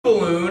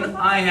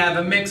I have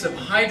a mix of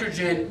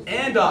hydrogen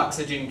and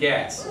oxygen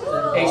gas,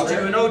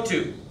 H2 and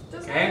O2.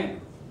 Okay?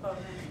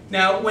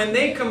 Now, when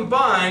they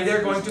combine,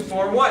 they're going to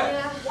form what?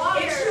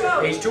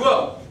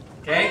 H2O.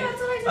 Okay?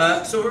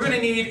 So we're going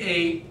to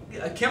need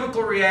a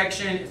chemical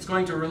reaction. It's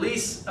going to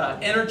release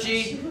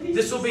energy.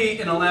 This will be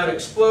an loud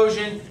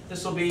explosion.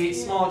 This will be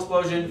small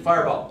explosion,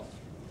 fireball.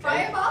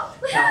 Okay? Fireball?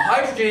 Now,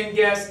 hydrogen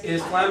gas is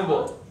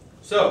flammable.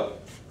 So,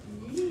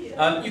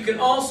 you can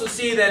also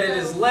see that it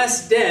is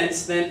less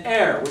dense than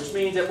air, which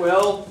means it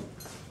will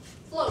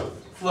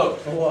float.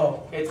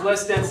 Whoa. It's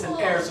less dense than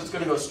air, so it's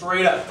going to go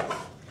straight up.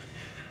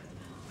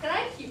 Can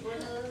I keep one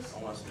of those?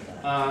 Almost.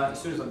 As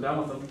soon as I'm done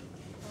with them.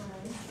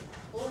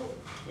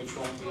 Which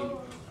won't be.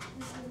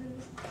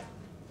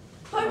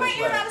 Hold my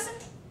ear, Madison.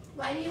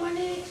 Why do you want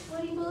an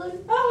exploding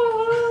balloon?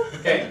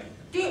 Okay.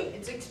 Dude,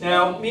 it's exploding.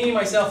 Now, me,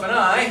 myself, and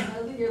I.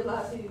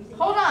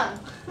 Hold on.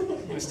 I'm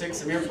going to stick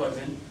some earplugs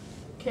in.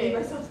 Okay.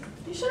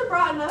 You should have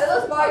brought enough. Are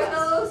those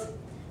marshmallows?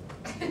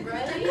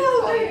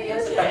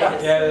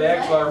 Yeah, the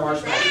X-bar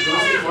marshmallows.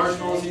 Don't see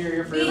marshmallows in your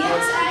ear for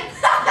earplugs.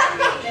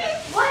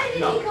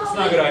 No, it's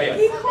not a good idea.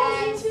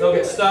 They'll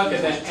get stuck,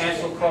 and then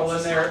ants will crawl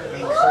in there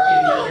and start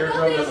eating your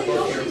eardrum as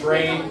opposed to your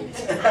brain.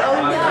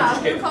 I'm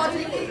just kidding.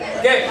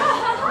 Okay,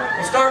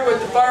 we'll start with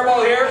the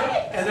fireball here,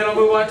 and then I'll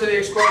move on to the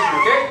explosion.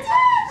 Okay?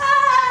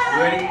 You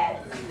ready?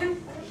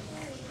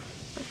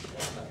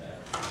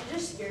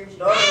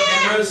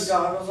 Cameras.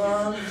 Goggles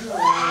on.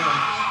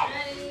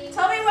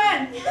 Tell me when.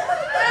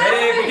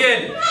 Ready,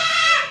 begin.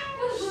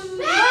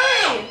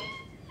 Hurry.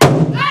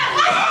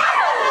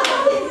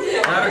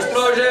 Loud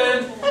explosion.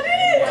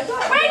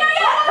 Wait,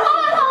 no,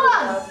 hold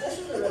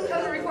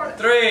on.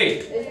 3,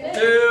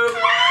 2,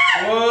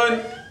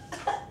 1.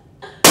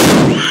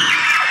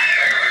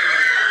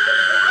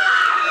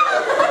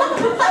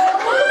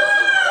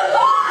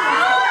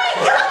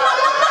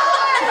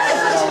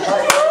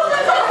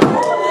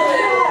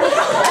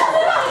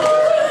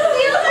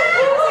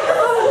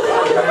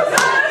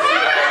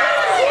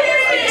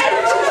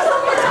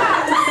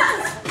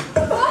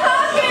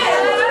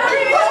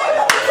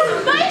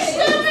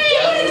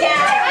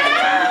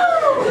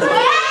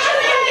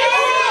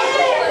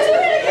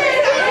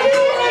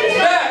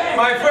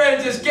 My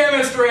friends, is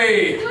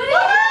chemistry.